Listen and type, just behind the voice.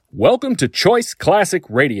Welcome to Choice Classic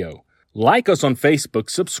Radio. Like us on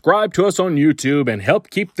Facebook, subscribe to us on YouTube, and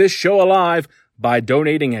help keep this show alive by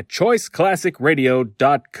donating at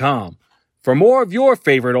choiceclassicradio.com. For more of your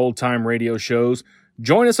favorite old-time radio shows,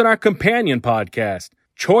 join us on our companion podcast,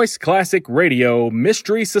 Choice Classic Radio,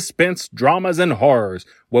 Mystery, Suspense, Dramas, and Horrors,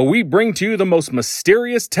 where we bring to you the most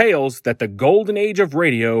mysterious tales that the golden age of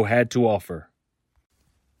radio had to offer.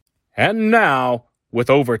 And now, with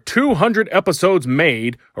over 200 episodes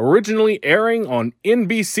made, originally airing on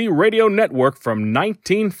NBC Radio Network from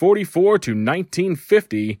 1944 to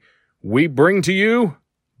 1950, we bring to you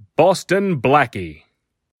Boston Blackie.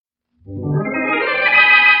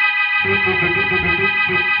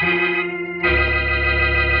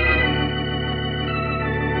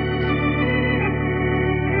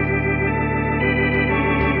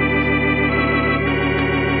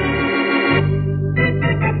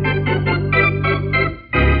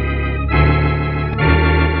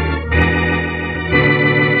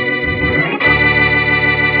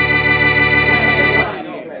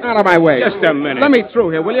 Out of my way. Just a minute. Let me through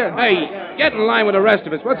here, will you? Hey, get in line with the rest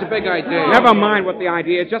of us. What's the big idea? Never mind what the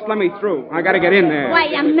idea is. Just let me through. I got to get in there.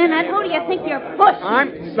 Wait a minute. Who do you think you're pushing?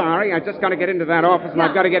 I'm sorry. I just got to get into that office, and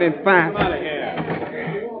I've got to get in fast.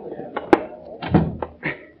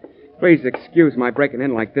 Please excuse my breaking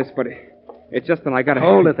in like this, but it's just that I got to...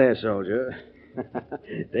 Hold it there, soldier.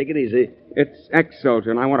 Take it easy. It's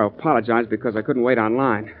ex-soldier, and I want to apologize because I couldn't wait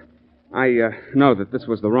online. I know that this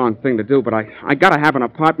was the wrong thing to do, but I got to have an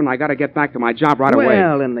apartment. I got to get back to my job right away.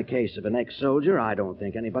 Well, in the case of an ex-soldier, I don't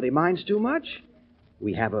think anybody minds too much.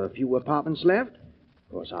 We have a few apartments left. Of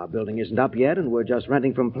course, our building isn't up yet, and we're just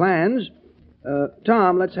renting from plans.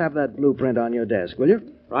 Tom, let's have that blueprint on your desk, will you?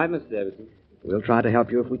 Right, Mr. Davidson. We'll try to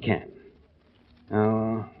help you if we can.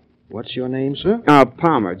 What's your name, sir?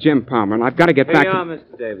 Palmer, Jim Palmer, and I've got to get back Here you are, to...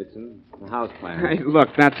 Mr. Davidson. The house plan. Hey, look,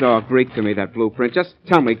 that's all Greek to me, that blueprint. Just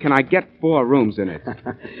tell me, can I get 4 rooms in it?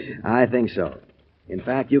 I think so. In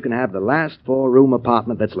fact, you can have the last 4-room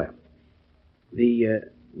apartment that's left. The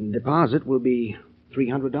deposit will be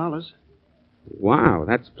 $300. Wow,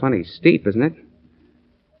 that's plenty steep, isn't it?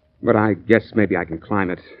 But I guess maybe I can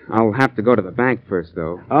climb it. I'll have to go to the bank first,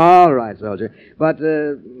 though. All right, soldier. But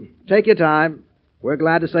take your time. We're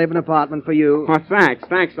glad to save an apartment for you. Oh, thanks.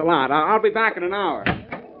 Thanks a lot. I'll be back in an hour.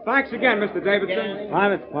 Thanks again, Mr. Davidson. Hi,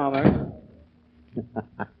 Mr. Palmer.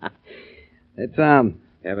 Hey, Tom.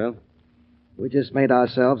 Yeah, Bill? We just made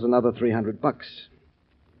ourselves another $300.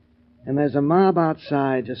 And there's a mob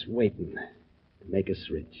outside just waiting to make us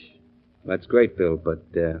rich. That's great, Bill,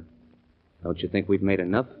 but don't you think we've made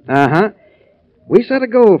enough? Uh-huh. We set a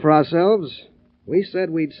goal for ourselves. We said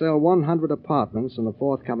we'd sell 100 apartments in the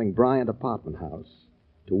forthcoming Bryant apartment house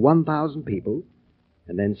to 1,000 people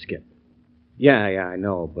and then skip. Yeah, I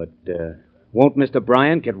know, but won't Mr.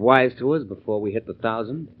 Bryant get wise to us before we hit the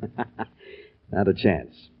 1,000? Not a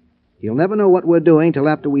chance. He'll never know what we're doing till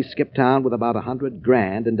after we skip town with about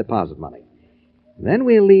 $100,000 in deposit money. And then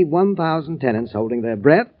we'll leave 1,000 tenants holding their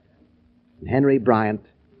breath and Henry Bryant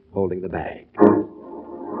holding the bag.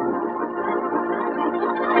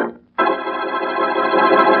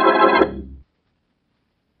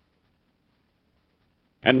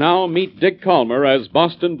 And now meet Dick Calmer as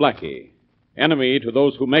Boston Blackie. Enemy to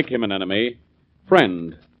those who make him an enemy.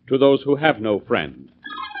 Friend to those who have no friend.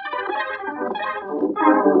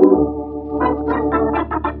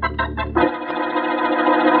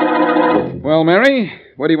 Well, Mary,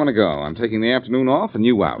 where do you want to go? I'm taking the afternoon off and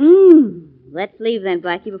you out. Let's leave then,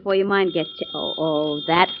 Blackie, before your mind gets...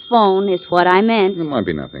 that phone is what I meant. It might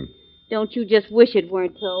be nothing. Don't you just wish it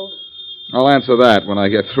weren't so? I'll answer that when I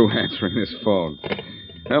get through answering this phone.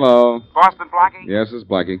 Hello. Boston Blackie? Yes, it's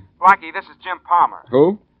Blackie. Blackie, this is Jim Palmer.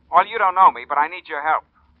 Who? Well, you don't know me, but I need your help.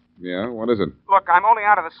 Yeah, what is it? Look, I'm only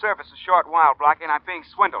out of the service a short while, Blackie, and I'm being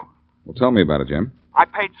swindled. Well, tell me about it, Jim. I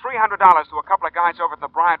paid $300 to a couple of guys over at the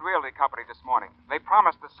Bryant Realty Company this morning. They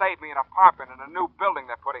promised to save me an apartment in a new building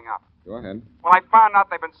they're putting up. Go ahead. Well, I found out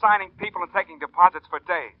they've been signing people and taking deposits for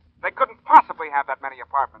days. They couldn't possibly have that many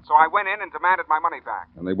apartments, so I went in and demanded my money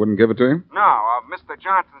back. And they wouldn't give it to you? No, Mr.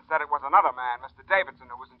 Johnson said it was another man, Mr.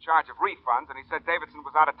 Davidson, who was in charge of refunds, and he said Davidson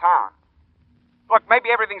was out of town. Look,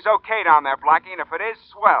 maybe everything's okay down there, Blackie, and if it is,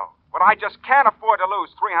 swell. But I just can't afford to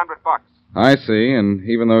lose $300. I see, and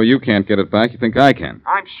even though you can't get it back, you think I can.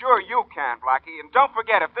 I'm sure you can, Blackie. And don't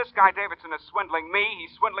forget, if this guy Davidson is swindling me,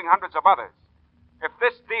 he's swindling hundreds of others. If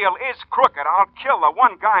this deal is crooked, I'll kill the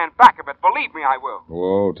one guy in back of it. Believe me, I will.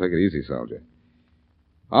 Whoa, take it easy, soldier.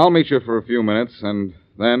 I'll meet you for a few minutes, and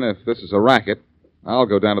then, if this is a racket, I'll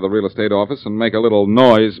go down to the real estate office and make a little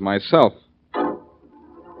noise myself.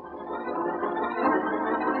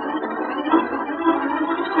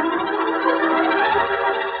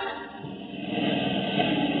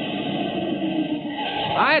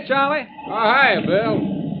 Charlie. Oh, hi,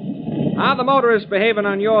 Bill. How the motorists behaving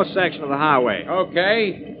on your section of the highway?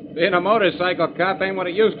 Okay. Being a motorcycle cop ain't what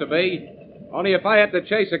it used to be. Only if I had to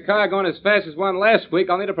chase a car going as fast as one last week,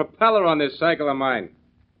 I'll need a propeller on this cycle of mine.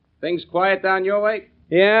 Things quiet down your way?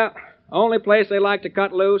 Yeah. Only place they like to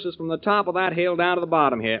cut loose is from the top of that hill down to the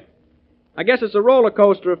bottom here. I guess it's a roller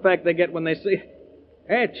coaster effect they get when they see...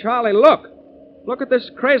 Hey, Charlie, look. Look at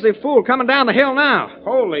this crazy fool coming down the hill now.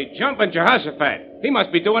 Holy jumping Jehoshaphat. He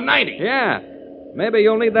must be doing 90. Yeah. Maybe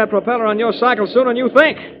you'll need that propeller on your cycle sooner than you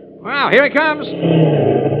think. Wow, here he comes.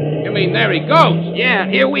 You mean there he goes? Yeah,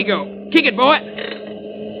 here we go. Kick it, boy.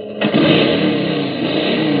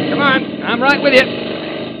 Come on, I'm right with you.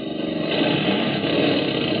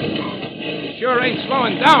 He sure ain't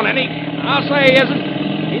slowing down any. I'll say he isn't.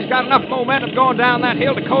 He's got enough momentum going down that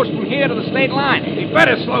hill to coast from here to the state line. He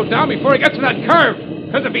better slow down before he gets to that curve.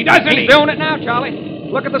 Because if he doesn't, He's doing it now, Charlie.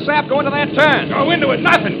 Look at the sap go into that turn. Go into it,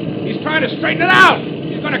 nothing. He's trying to straighten it out.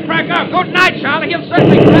 He's going to crack up. Good night, Charlie. He'll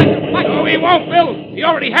certainly crack up. No, he won't, Bill. He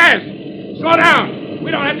already has. Slow down.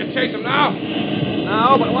 We don't have to chase him now.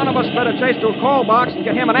 No, but one of us better chase to a call box and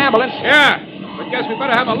get him an ambulance. Yeah, but guess we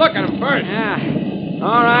better have a look at him first. Yeah.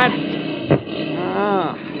 All right.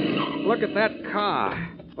 Look at that car.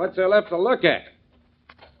 What's there left to look at?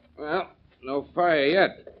 Well, no fire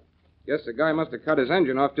yet. Guess the guy must have cut his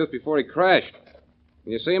engine off just before he crashed.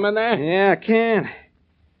 Can you see him in there? Yeah, I can.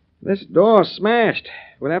 This door's smashed.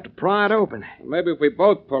 We'll have to pry it open. Maybe if we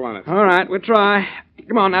both pull on it. All right, we'll try.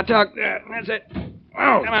 Come on now, Tuck. That's it.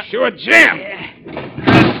 Oh, sure jam.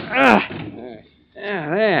 Yeah,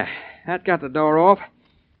 there. That got the door off.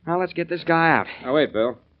 Now let's get this guy out. Now, wait,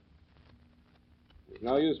 Bill. There's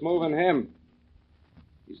no use moving him.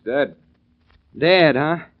 He's dead. Dead,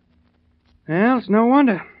 huh? Well, it's no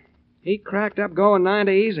wonder. He cracked up going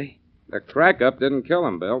 90 easy. The crack-up didn't kill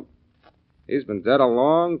him, Bill. He's been dead a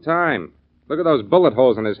long time. Look at those bullet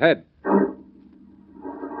holes in his head.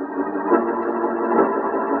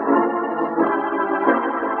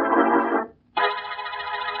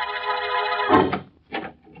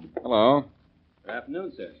 Hello. Good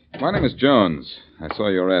afternoon, sir. My name is Jones. I saw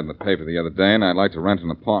your ad in the paper the other day, and I'd like to rent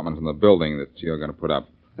an apartment in the building that you're going to put up.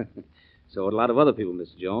 So a lot of other people,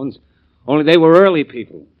 Mr. Jones. Only they were early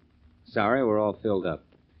people. Sorry, we're all filled up.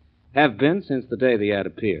 Have been since the day the ad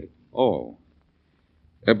appeared. Oh.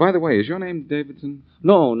 By the way, is your name Davidson?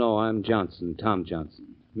 No, I'm Johnson, Tom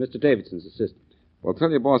Johnson. Mr. Davidson's assistant. Well, tell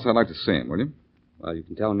your boss I'd like to see him, will you? Well, you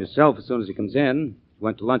can tell him yourself as soon as he comes in. He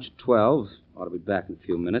went to lunch at 12. Ought to be back in a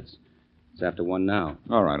few minutes. It's after 1 now.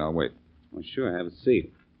 All right, I'll wait. Well, sure, have a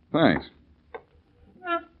seat. Thanks.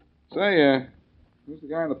 Say, who's the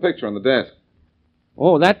guy in the picture on the desk?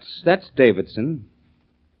 Oh, that's Davidson.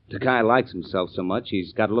 The guy likes himself so much,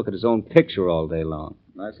 he's got to look at his own picture all day long.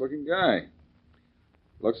 Nice-looking guy.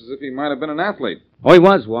 Looks as if he might have been an athlete. Oh, he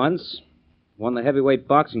was once. Won the heavyweight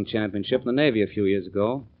boxing championship in the Navy a few years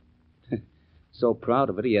ago. So proud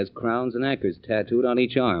of it, he has crowns and anchors tattooed on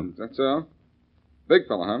each arm. Is that so? Big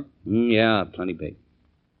fella, huh? Yeah, plenty big.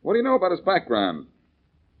 What do you know about his background?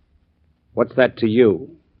 What's that to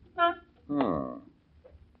you? Oh.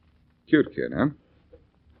 Cute kid, huh?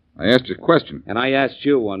 I asked you a question. And I asked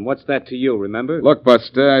you one. What's that to you, remember? Look,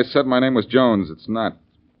 Buster, I said my name was Jones. It's not.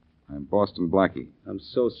 I'm Boston Blackie. I'm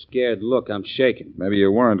so scared. Look, I'm shaking. Maybe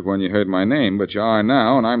you weren't when you heard my name, but you are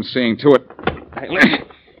now, and I'm seeing to it.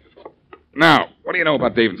 Now, what do you know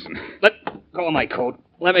about Davidson? Let go of my coat.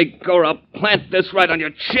 Let me go or I'll plant this right on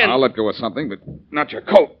your chin. I'll let go of something, but not your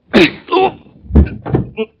coat.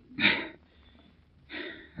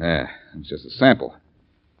 There, it's just a sample.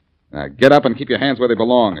 Now, get up and keep your hands where they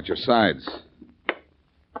belong, at your sides.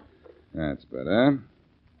 That's better.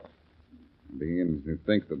 I'm beginning to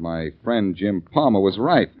think that my friend Jim Palmer was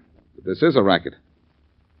right. That this is a racket.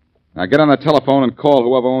 Now, get on the telephone and call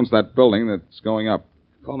whoever owns that building that's going up.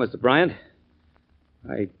 Call Mr. Bryant?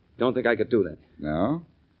 I don't think I could do that. No?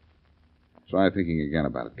 Try thinking again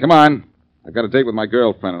about it. Come on. I've got a date with my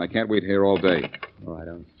girlfriend, and I can't wait here all day. All right,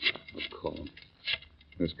 I'll call him.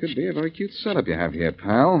 This could be a very cute setup you have here,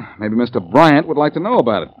 pal. Maybe Mr. Bryant would like to know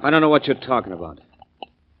about it. I don't know what you're talking about.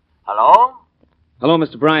 Hello? Hello,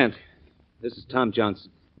 Mr. Bryant. This is Tom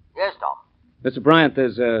Johnson. Yes, Tom. Mr. Bryant,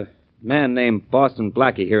 there's a man named Boston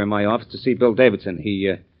Blackie here in my office to see Bill Davidson.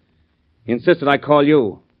 He insisted I call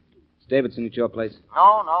you. Is Davidson at your place?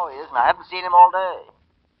 No, he isn't. I haven't seen him all day.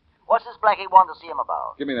 What's this Blackie want to see him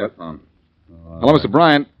about? Give me that phone. Hello, Mr.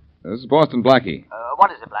 Bryant. This is Boston Blackie.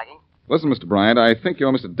 What is it, Blackie? Listen, Mr. Bryant, I think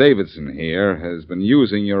your Mr. Davidson here has been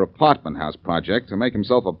using your apartment house project to make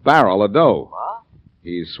himself a barrel of dough. What?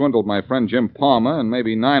 He's swindled my friend Jim Palmer and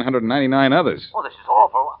maybe 999 others. Oh, this is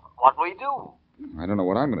awful. What will he do? I don't know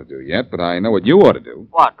what I'm going to do yet, but I know what you ought to do.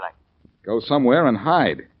 What, Blackie? Go somewhere and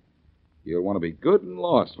hide. You'll want to be good and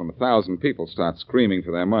lost when 1,000 people start screaming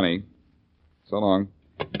for their money. So long.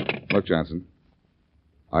 Look, Johnson.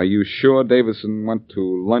 Are you sure Davidson went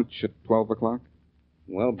to lunch at 12 o'clock?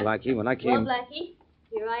 Well, Blackie, when I came... Well, Blackie,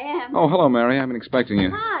 here I am. Oh, hello, Mary. I've been expecting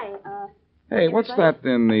you. Hi. Hey, what's everybody? that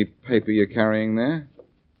in the paper you're carrying there?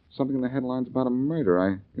 Something in the headlines about a murder.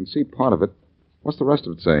 I can see part of it. What's the rest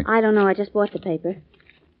of it say? I don't know. I just bought the paper.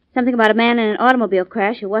 Something about a man in an automobile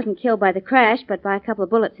crash who wasn't killed by the crash, but by a couple of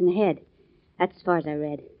bullets in the head. That's as far as I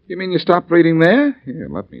read. You mean you stopped reading there? Here,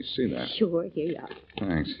 let me see that. Sure, here you are.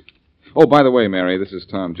 Thanks. Oh, by the way, Mary, this is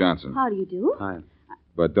Tom Johnson. How do you do? Hi.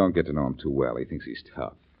 But don't get to know him too well. He thinks he's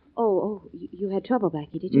tough. Oh, you had trouble,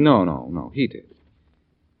 Blackie, did you? No, he did.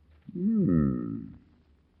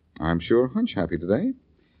 I'm sure Hunch happy today.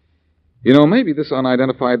 You know, maybe this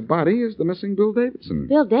unidentified body is the missing Bill Davidson.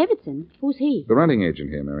 Bill Davidson? Who's he? The renting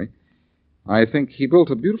agent here, Mary. I think he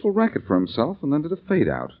built a beautiful racket for himself and then did a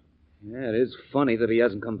fade-out. Yeah, it is funny that he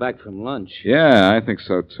hasn't come back from lunch. Yeah, I think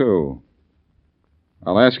so, too.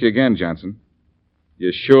 I'll ask you again, Johnson.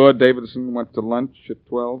 You sure Davidson went to lunch at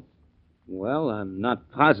 12? Well, I'm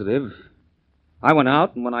not positive. I went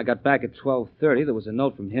out, and when I got back at 12:30, there was a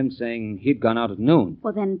note from him saying he'd gone out at noon.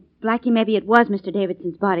 Well, then, Blackie, maybe it was Mr.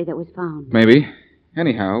 Davidson's body that was found. Maybe.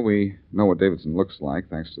 Anyhow, we know what Davidson looks like,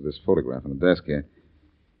 thanks to this photograph on the desk here.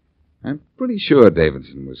 I'm pretty sure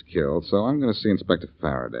Davidson was killed, so I'm going to see Inspector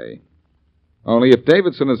Faraday. Only if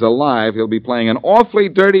Davidson is alive, he'll be playing an awfully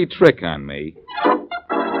dirty trick on me.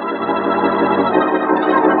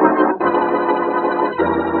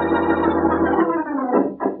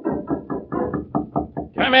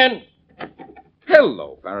 Come in.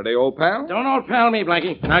 Hello, Faraday, old pal. Don't old pal me,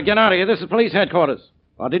 Blackie. Now get out of here. This is police headquarters.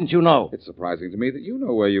 Or didn't you know? It's surprising to me that you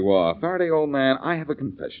know where you are. Faraday, old man, I have a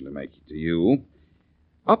confession to make to you.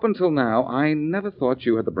 Up until now, I never thought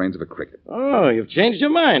you had the brains of a cricket. Oh, you've changed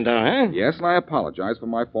your mind, huh? Yes, and I apologize for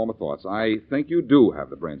my former thoughts. I think you do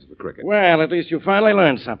have the brains of a cricket. Well, at least you finally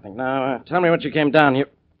learned something. Now, tell me what you came down here.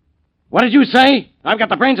 What did you say? I've got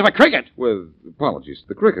the brains of a cricket. With apologies to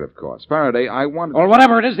the cricket, of course. Faraday, I wanted... Well,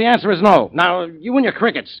 whatever it is, the answer is no. Now, you and your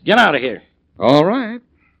crickets, get out of here. All right.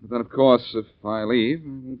 But then, of course, if I leave, I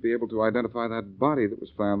won't be able to identify that body that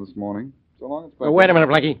was found this morning. So long as... Well, wait a minute,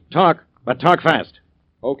 Blackie. Talk, but talk fast.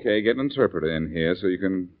 Okay, get an interpreter in here so you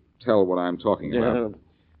can tell what I'm talking about.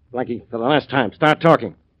 Blackie, for the last time, start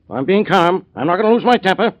talking. I'm being calm. I'm not going to lose my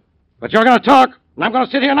temper. But you're going to talk, and I'm going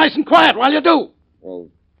to sit here nice and quiet while you do. Well,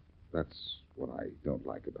 that's what I don't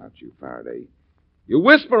like about you, Faraday. You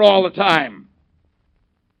whisper all the time.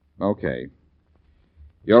 Okay.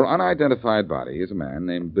 Your unidentified body is a man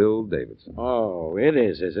named Bill Davidson. Oh, it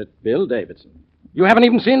is it? Bill Davidson. You haven't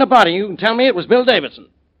even seen the body. You can tell me it was Bill Davidson.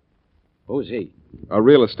 Who's he? A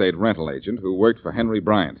real estate rental agent who worked for Henry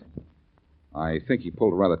Bryant. I think he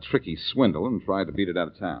pulled a rather tricky swindle and tried to beat it out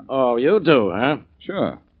of town. Oh, you do, huh?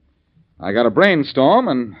 Sure. I got a brainstorm,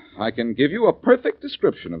 and I can give you a perfect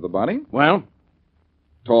description of the body. Well?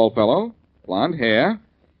 Tall fellow, blonde hair,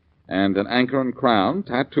 and an anchor and crown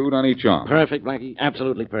tattooed on each arm. Perfect, Blackie.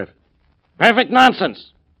 Absolutely perfect. Perfect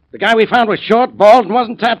nonsense. The guy we found was short, bald, and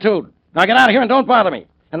wasn't tattooed. Now get out of here and don't bother me.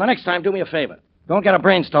 And the next time, do me a favor. Don't get a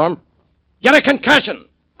brainstorm. Get a concussion.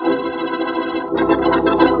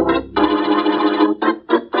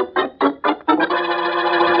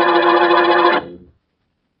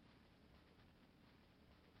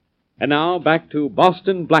 And now back to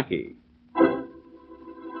Boston Blackie.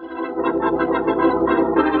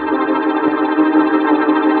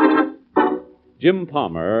 Jim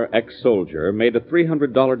Palmer, ex-soldier, made a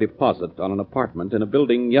 $300 deposit on an apartment in a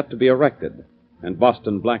building yet to be erected, and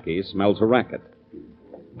Boston Blackie smells a racket.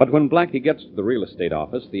 But when Blackie gets to the real estate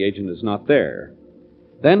office, the agent is not there.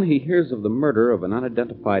 Then he hears of the murder of an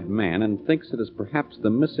unidentified man and thinks it is perhaps the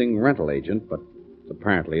missing rental agent, but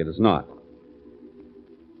apparently it is not.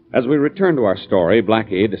 As we return to our story,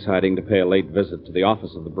 Blackie, deciding to pay a late visit to the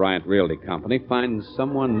office of the Bryant Realty Company, finds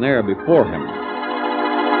someone there before him.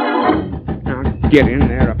 I'll get in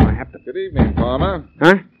there if I have to. Good evening, Palmer.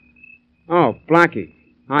 Huh? Oh, Blackie.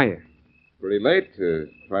 Hiya. Pretty late to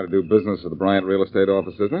try to do business at the Bryant Real Estate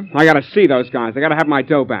office, isn't it? I gotta see those guys. I gotta have my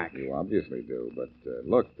dough back. You obviously do, but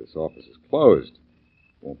look, this office is closed.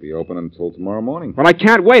 Won't be open until tomorrow morning. But I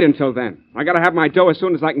can't wait until then. I gotta have my dough as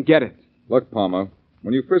soon as I can get it. Look, Palmer,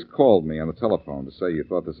 when you first called me on the telephone to say you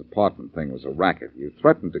thought this apartment thing was a racket, you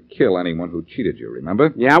threatened to kill anyone who cheated you,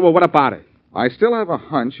 remember? Yeah, well, what about it? I still have a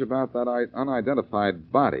hunch about that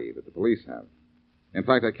unidentified body that the police have. In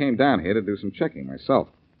fact, I came down here to do some checking myself.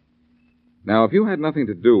 Now, if you had nothing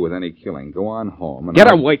to do with any killing, go on home and...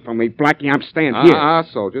 Get away from me, Blackie. I'm staying here.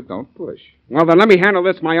 Soldier, don't push. Well, then let me handle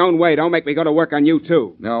this my own way. Don't make me go to work on you,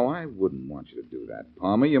 too. No, I wouldn't want you to do that,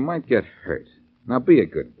 Palmer. You might get hurt. Now, be a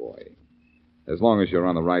good boy. As long as you're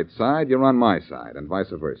on the right side, you're on my side, and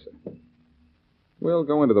vice versa. We'll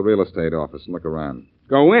go into the real estate office and look around.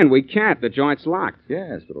 Go in. We can't. The joint's locked.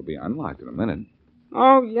 Yes, but it'll be unlocked in a minute.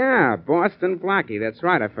 Oh, yeah. Boston Blackie. That's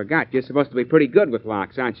right. I forgot. You're supposed to be pretty good with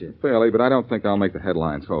locks, aren't you? Fairly, but I don't think I'll make the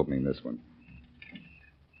headlines for opening this one.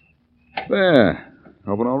 There.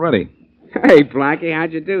 Open already. Hey, Blackie,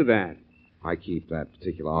 how'd you do that? I keep that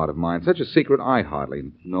particular art of mine such a secret I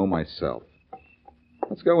hardly know myself.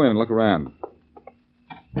 Let's go in and look around.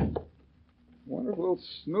 Wonder if a little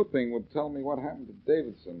snooping would tell me what happened to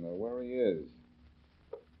Davidson or where he is.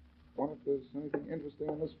 Wonder if there's anything interesting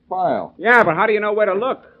in this file. Yeah, but how do you know where to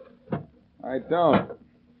look? I don't.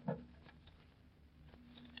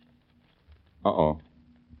 Uh-oh.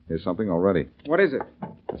 Here's something already. What is it?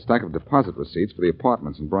 A stack of deposit receipts for the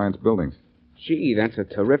apartments in Bryant's buildings. Gee, that's a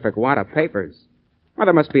terrific wad of papers. Well,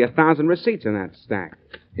 there must be 1,000 receipts in that stack.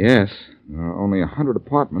 Yes. There are only 100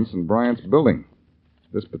 apartments in Bryant's building.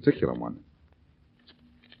 This particular one.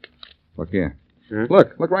 Look here. Huh?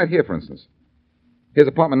 Look right here, for instance. Here's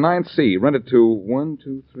apartment 9C, rented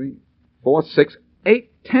to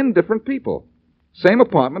 10 different people. Same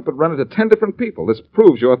apartment, but rented to 10 different people. This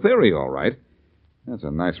proves your theory, all right. That's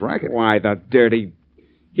a nice racket. Why, the dirty...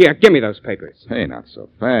 Here, give me those papers. Hey, not so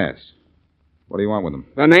fast. What do you want with them?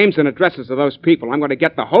 The names and addresses of those people. I'm going to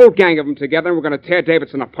get the whole gang of them together, and we're going to tear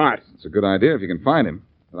Davidson apart. It's a good idea if you can find him.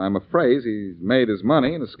 But I'm afraid he's made his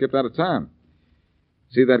money and has skipped out of town.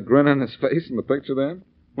 See that grin on his face in the picture there?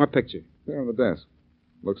 What picture? There on the desk.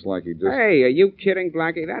 Looks like he just... Hey, are you kidding,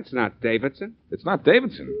 Blackie? That's not Davidson. It's not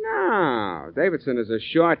Davidson. No. Davidson is a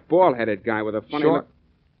short, bald-headed guy with a funny... Short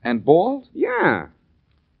and bald? Yeah.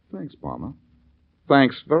 Thanks, Palmer.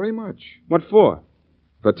 Thanks very much. What for?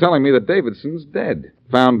 For telling me that Davidson's dead.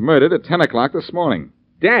 Found murdered at 10 o'clock this morning.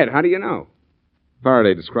 Dead? How do you know?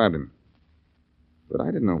 Faraday described him. But I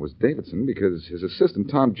didn't know it was Davidson because his assistant,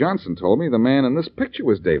 Tom Johnson, told me the man in this picture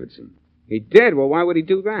was Davidson. He did? Well, why would he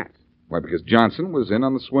do that? Why, because Johnson was in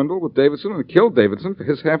on the swindle with Davidson and killed Davidson for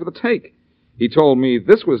his half of the take. He told me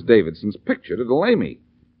this was Davidson's picture to delay me.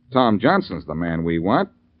 Tom Johnson's the man we want,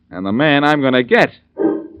 and the man I'm going to get.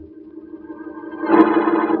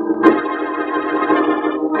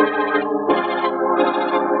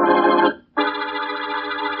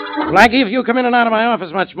 Blackie, if you come in and out of my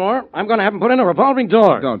office much more, I'm going to have him put in a revolving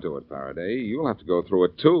door. Don't do it, Faraday. You'll have to go through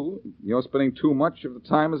it, too. You're spending too much of the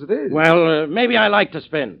time as it is. Well, maybe I like to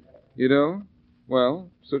spin. You do? Well,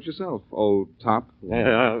 suit yourself, old top.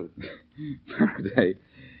 Faraday,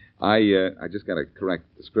 I just got a correct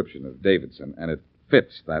description of Davidson, and it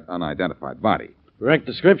fits that unidentified body. Correct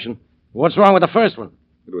description? What's wrong with the first one?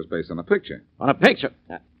 It was based on a picture. On a picture?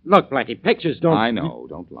 Look, Blackie, pictures don't... I know,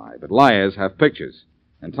 don't lie. But liars have pictures.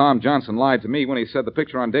 And Tom Johnson lied to me when he said the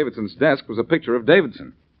picture on Davidson's desk was a picture of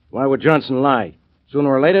Davidson. Why would Johnson lie? Sooner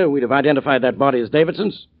or later, we'd have identified that body as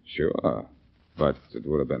Davidson's. Sure, but it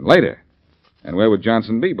would have been later. And where would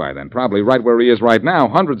Johnson be by then? Probably right where he is right now,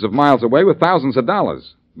 hundreds of miles away with thousands of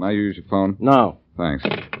dollars. Can I use your phone? No. Thanks.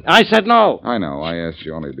 I said no. I know. I asked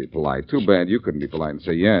you only to be polite. Too bad you couldn't be polite and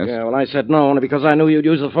say yes. Yeah, well, I said no only because I knew you'd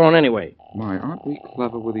use the phone anyway. Why, aren't we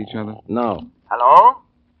clever with each other? No. Hello?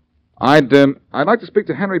 I'd like to speak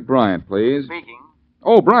to Henry Bryant, please. Speaking.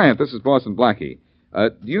 Oh, Bryant, this is Boston Blackie.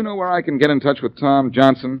 Do you know where I can get in touch with Tom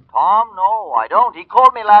Johnson? Tom? No, I don't. He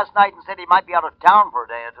called me last night and said he might be out of town for a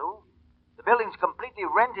day or two. The building's completely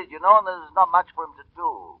rented, you know, and there's not much for him to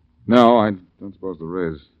do. No, I don't suppose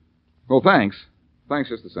there is. Well, thanks. Thanks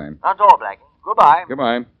just the same. That's all, Blackie. Goodbye.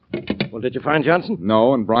 Goodbye. Well, did you find Johnson?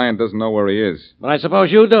 No, and Bryant doesn't know where he is. Well, I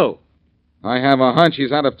suppose you do. I have a hunch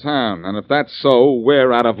he's out of town, and if that's so,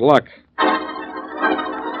 we're out of luck.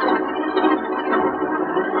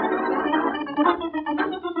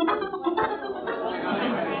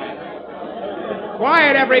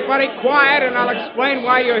 Quiet, everybody, quiet, and I'll explain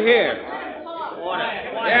why you're here.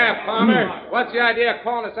 Yeah, Palmer. What's the idea of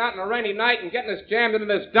calling us out on a rainy night and getting us jammed into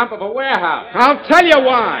this dump of a warehouse? I'll tell you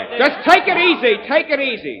why. Just take it easy. Take it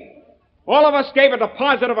easy. All of us gave a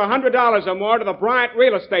deposit of $100 or more to the Bryant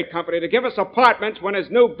Real Estate Company to give us apartments when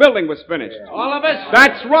his new building was finished. All of us?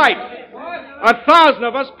 That's right. 1,000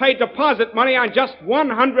 of us paid deposit money on just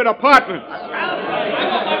 100 apartments.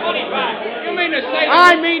 You mean to say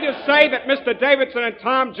I mean to say that Mr. Davidson and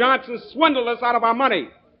Tom Johnson swindled us out of our money.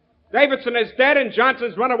 Davidson is dead and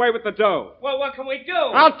Johnson's run away with the dough. Well, what can we do?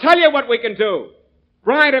 I'll tell you what we can do.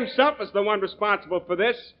 Bryant himself is the one responsible for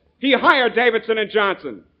this. He hired Davidson and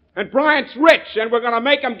Johnson. And Bryant's rich, and we're going to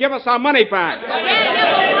make him give us our money back.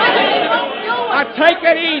 Now, take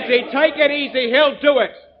it easy. Take it easy. He'll do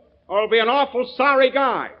it. Or he'll be an awful sorry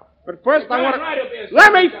guy. But first, I want to...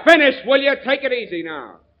 Let me finish, will you? Take it easy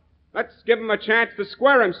now. Let's give him a chance to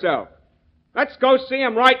square himself. Let's go see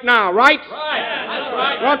him right now, right? Right. That's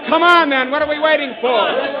right. Well, come on, then. What are we waiting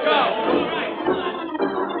for? Let's go.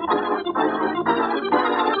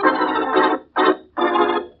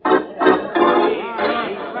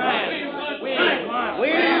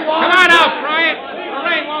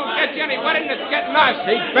 It's getting us.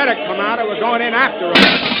 He'd better come out or we're going in after him.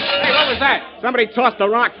 Hey, what was that? Somebody tossed a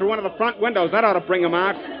rock through one of the front windows. That ought to bring him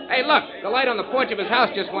out. Hey, look. The light on the porch of his house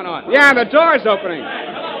just went on. Yeah, the door's opening. Is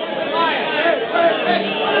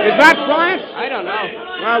that Bryant? I don't know.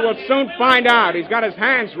 Well, we'll soon find out. He's got his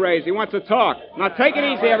hands raised. He wants to talk. Now, take it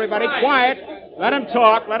easy, everybody. Quiet. Let him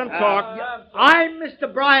talk. Let him talk. I'm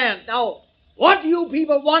Mr. Bryant. Now, what do you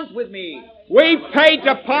people want with me? We paid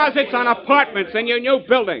deposits on apartments in your new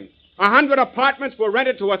building. 100 apartments were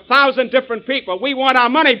rented to 1,000 different people. We want our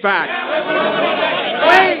money back.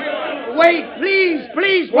 Wait, please,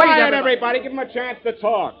 wait. Quiet, everybody. Give him a chance to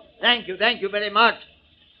talk. Thank you very much.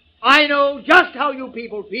 I know just how you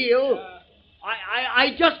people feel.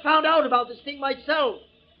 I just found out about this thing myself.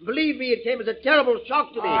 Believe me, it came as a terrible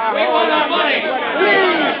shock to me. We want our money.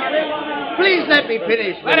 Please let me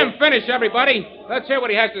finish. Let him finish, everybody. Let's hear what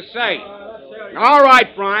he has to say. All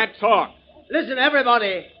right, Bryant, talk. Listen,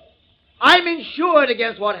 everybody. I'm insured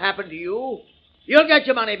against what happened to you. You'll get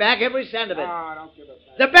your money back, every cent of it. Don't give it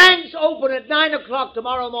back. The bank's open at 9 o'clock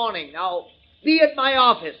tomorrow morning. Now, be at my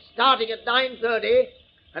office, starting at 9:30,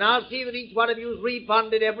 and I'll see that each one of you's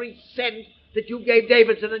refunded every cent that you gave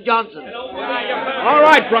Davidson and Johnson. All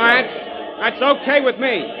right, Bryant. That's okay with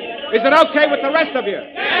me. Is it okay with the rest of you?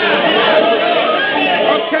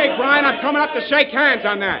 Okay, Bryant, I'm coming up to shake hands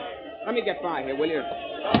on that. Let me get by here, will you?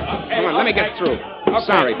 Come on, let me get through.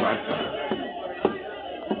 Sorry, bud.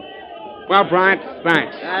 Well, Bryant,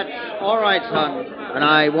 thanks. That's all right, son, and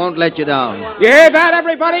I won't let you down. You hear that,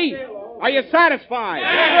 everybody? Are you satisfied?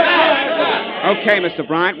 Okay, Mr.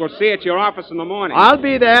 Bryant, we'll see you at your office in the morning. I'll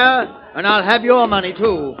be there, and I'll have your money,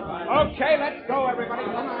 too. Okay, let's go, everybody.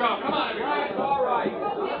 Come on. Come on. It's all right.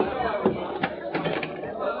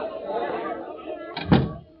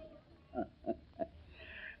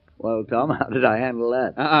 Well, Tom, how did I handle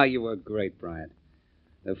that? You were great, Bryant.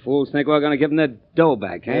 The fools think we're going to give them their dough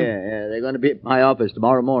back, huh? Yeah, they're going to be at my office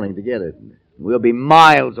tomorrow morning to get it. We'll be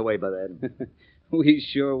miles away by then. We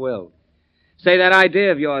sure will. Say, that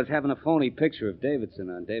idea of yours, having a phony picture of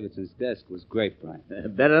Davidson on Davidson's desk, was great, Bryant.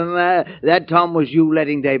 Better than that. That, Tom, was you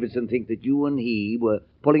letting Davidson think that you and he were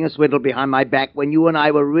pulling a swindle behind my back when you and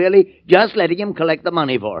I were really just letting him collect the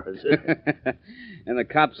money for us. And the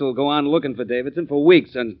cops will go on looking for Davidson for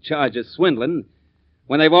weeks on charge of swindling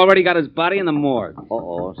when they've already got his body in the morgue.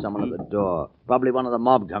 Uh-oh, someone at the door. Probably one of the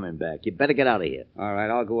mob coming back. You better get out of here. All right,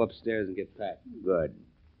 I'll go upstairs and get packed. Good.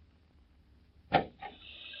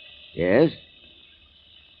 Yes?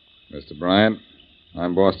 Mr. Bryant,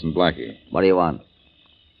 I'm Boston Blackie. What do you want?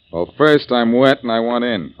 Well, first, I'm wet and I want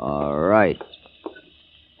in. All right.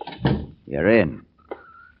 You're in.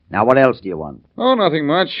 Now, what else do you want? Oh, nothing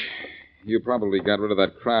much. You probably got rid of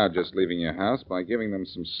that crowd just leaving your house by giving them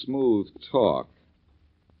some smooth talk.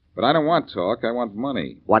 But I don't want talk. I want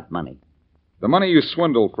money. What money? The money you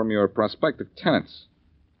swindled from your prospective tenants.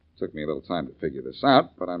 Took me a little time to figure this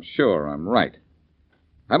out, but I'm sure I'm right.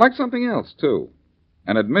 I'd like something else, too.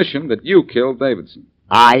 An admission that you killed Davidson.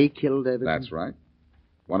 I killed Davidson? That's right.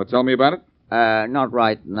 Want to tell me about it? Not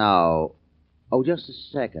right now. Oh, just a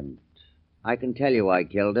second. I can tell you I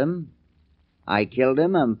killed him. I killed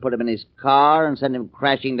him and put him in his car and sent him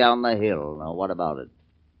crashing down the hill. Now, what about it?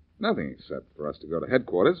 Nothing except for us to go to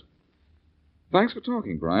headquarters. Thanks for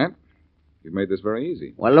talking, Bryant. You've made this very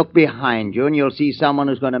easy. Well, look behind you and you'll see someone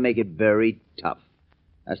who's going to make it very tough.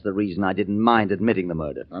 That's the reason I didn't mind admitting the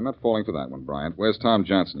murder. I'm not falling for that one, Bryant. Where's Tom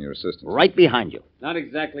Johnson, your assistant? Right behind you. Not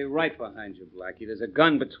exactly right behind you, Blackie. There's a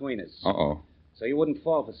gun between us. Uh-oh. So you wouldn't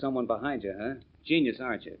fall for someone behind you, huh? Genius,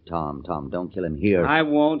 aren't you? Tom, don't kill him here. I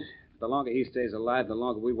won't. The longer he stays alive, the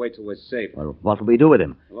longer we wait till we're safe. Well, what'll we do with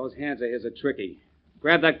him? Well, those hands of his are tricky.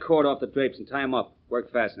 Grab that cord off the drapes and tie him up.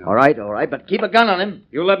 Work fast now. All right, but keep a gun on him.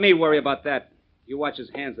 You let me worry about that. You watch his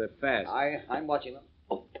hands, they're fast. I'm watching them.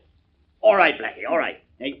 Oh. All right, Blackie, all right.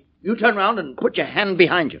 Hey, you turn around and put your hand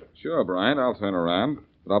behind you. Sure, Bryant, I'll turn around.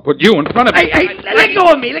 But I'll put you in front of me. Hey, let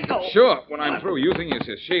go of me, let go. Sure, when I'm through using as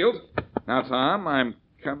a shield. Now, Tom, I'm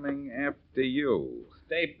coming after you.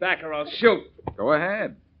 Stay back or I'll shoot. Go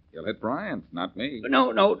ahead. You'll hit Bryant, not me.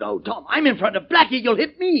 No, Tom. I'm in front of Blackie. You'll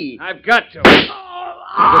hit me. I've got to. Just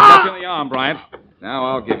got you in the arm, Bryant. Now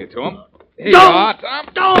I'll give you to him. Here you are, Tom.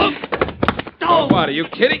 Don't. What, are you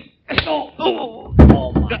kidding? Oh,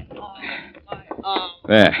 my arm.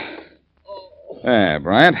 There,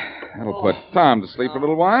 Bryant. That'll put Tom to sleep for a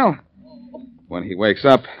little while. When he wakes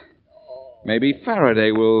up, maybe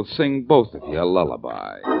Faraday will sing both of you a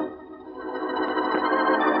lullaby.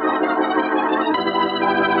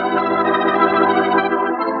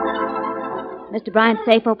 Mr. Bryant's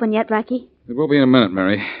safe open yet, Blackie? It will be in a minute,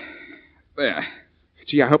 Mary. There.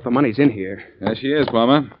 Gee, I hope the money's in here. There she is,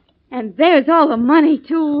 Plummer. And there's all the money,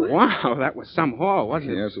 too. Wow, that was some haul,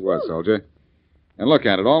 wasn't it? Yes, it was, soldier. And look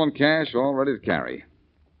at it, all in cash, all ready to carry.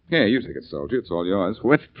 Here, you take it, soldier. It's all yours.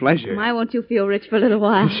 With pleasure. Why won't you feel rich for a little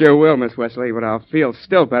while? Sure will, Miss Wesley, but I'll feel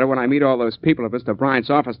still better when I meet all those people at Mr. Bryant's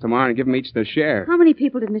office tomorrow and give them each their share. How many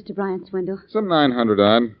people did Mr. Bryant swindle? Some 900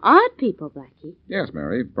 odd. Odd people, Blackie. Yes,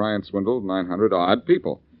 Mary. Bryant swindled 900 odd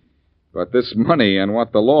people. But this money and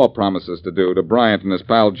what the law promises to do to Bryant and his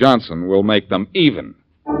pal Johnson will make them even.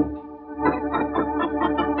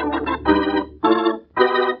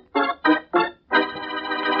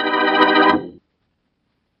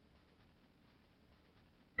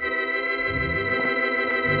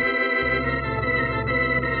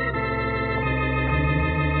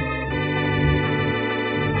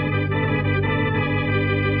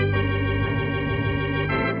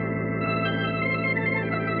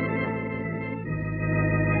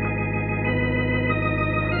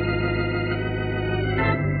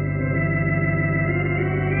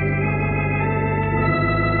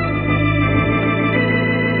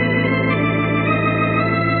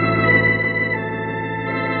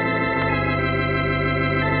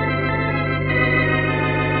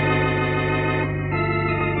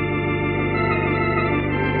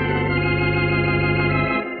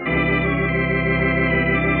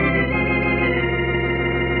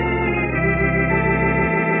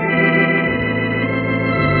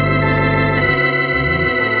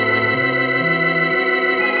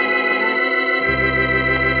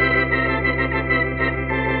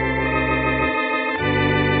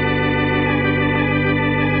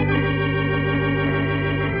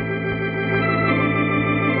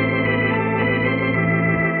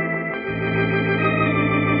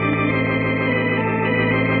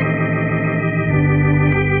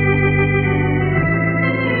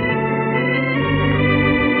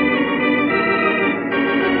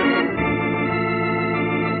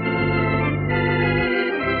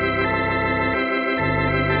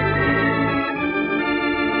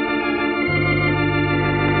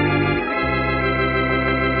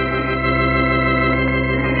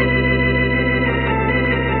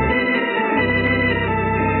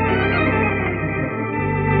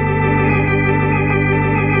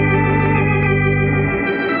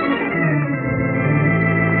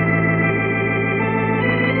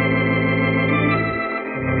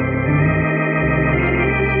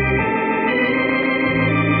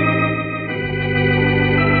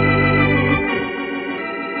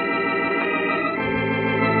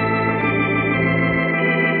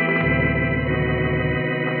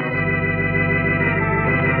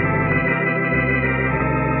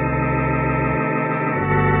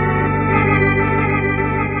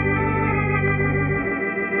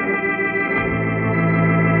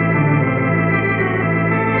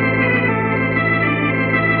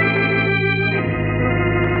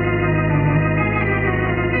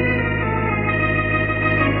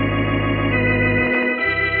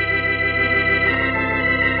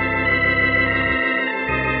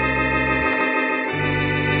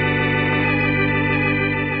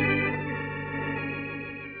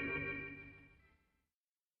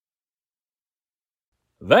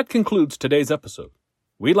 That concludes today's episode.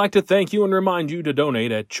 We'd like to thank you and remind you to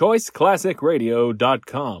donate at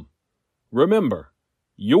choiceclassicradio.com. Remember,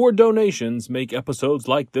 your donations make episodes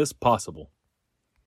like this possible.